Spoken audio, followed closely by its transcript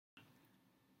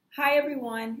Hi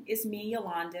everyone, it's me,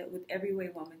 Yolanda, with Every Way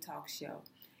Woman Talk Show.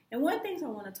 And one of the things I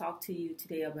want to talk to you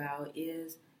today about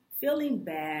is feeling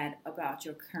bad about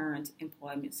your current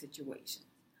employment situation.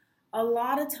 A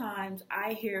lot of times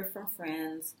I hear from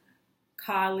friends,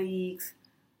 colleagues,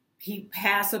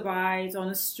 passerbys on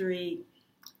the street,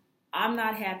 I'm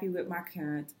not happy with my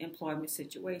current employment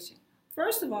situation.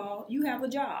 First of all, you have a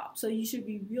job, so you should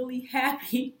be really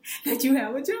happy that you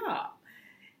have a job.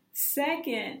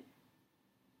 Second,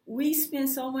 we spend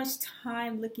so much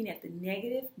time looking at the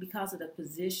negative because of the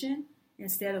position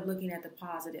instead of looking at the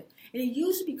positive. And it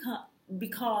usually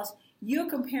because you're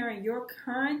comparing your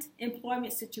current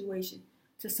employment situation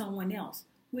to someone else,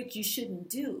 which you shouldn't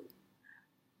do.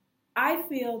 I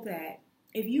feel that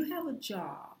if you have a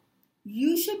job,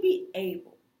 you should be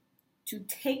able to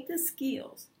take the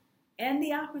skills and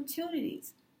the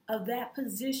opportunities of that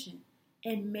position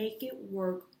and make it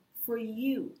work for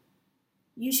you.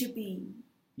 You should be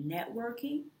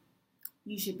networking,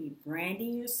 you should be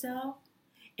branding yourself,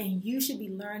 and you should be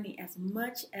learning as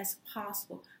much as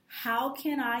possible. How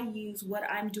can I use what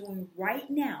I'm doing right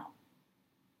now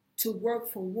to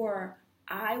work for where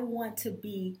I want to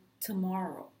be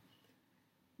tomorrow?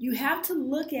 You have to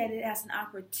look at it as an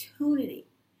opportunity.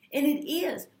 And it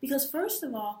is, because first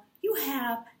of all, you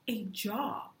have a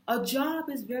job. A job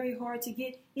is very hard to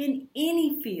get in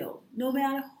any field, no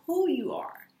matter who you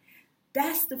are.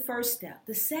 That's the first step.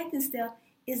 The second step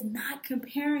is not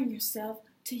comparing yourself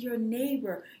to your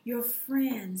neighbor, your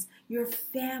friends, your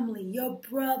family, your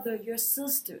brother, your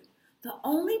sister. The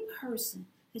only person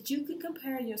that you can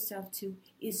compare yourself to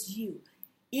is you.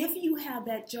 If you have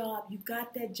that job, you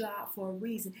got that job for a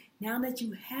reason. Now that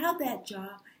you have that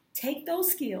job, take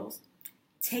those skills,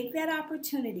 take that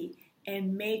opportunity,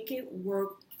 and make it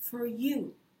work for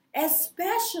you.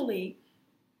 Especially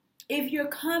if you're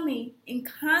coming in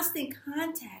constant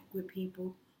contact with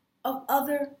people of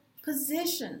other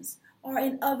positions or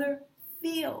in other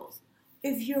fields.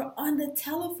 If you're on the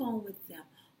telephone with them,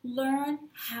 learn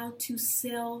how to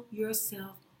sell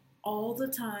yourself all the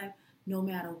time, no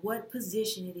matter what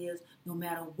position it is, no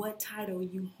matter what title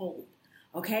you hold.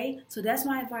 Okay? So that's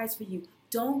my advice for you.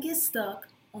 Don't get stuck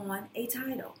on a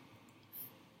title.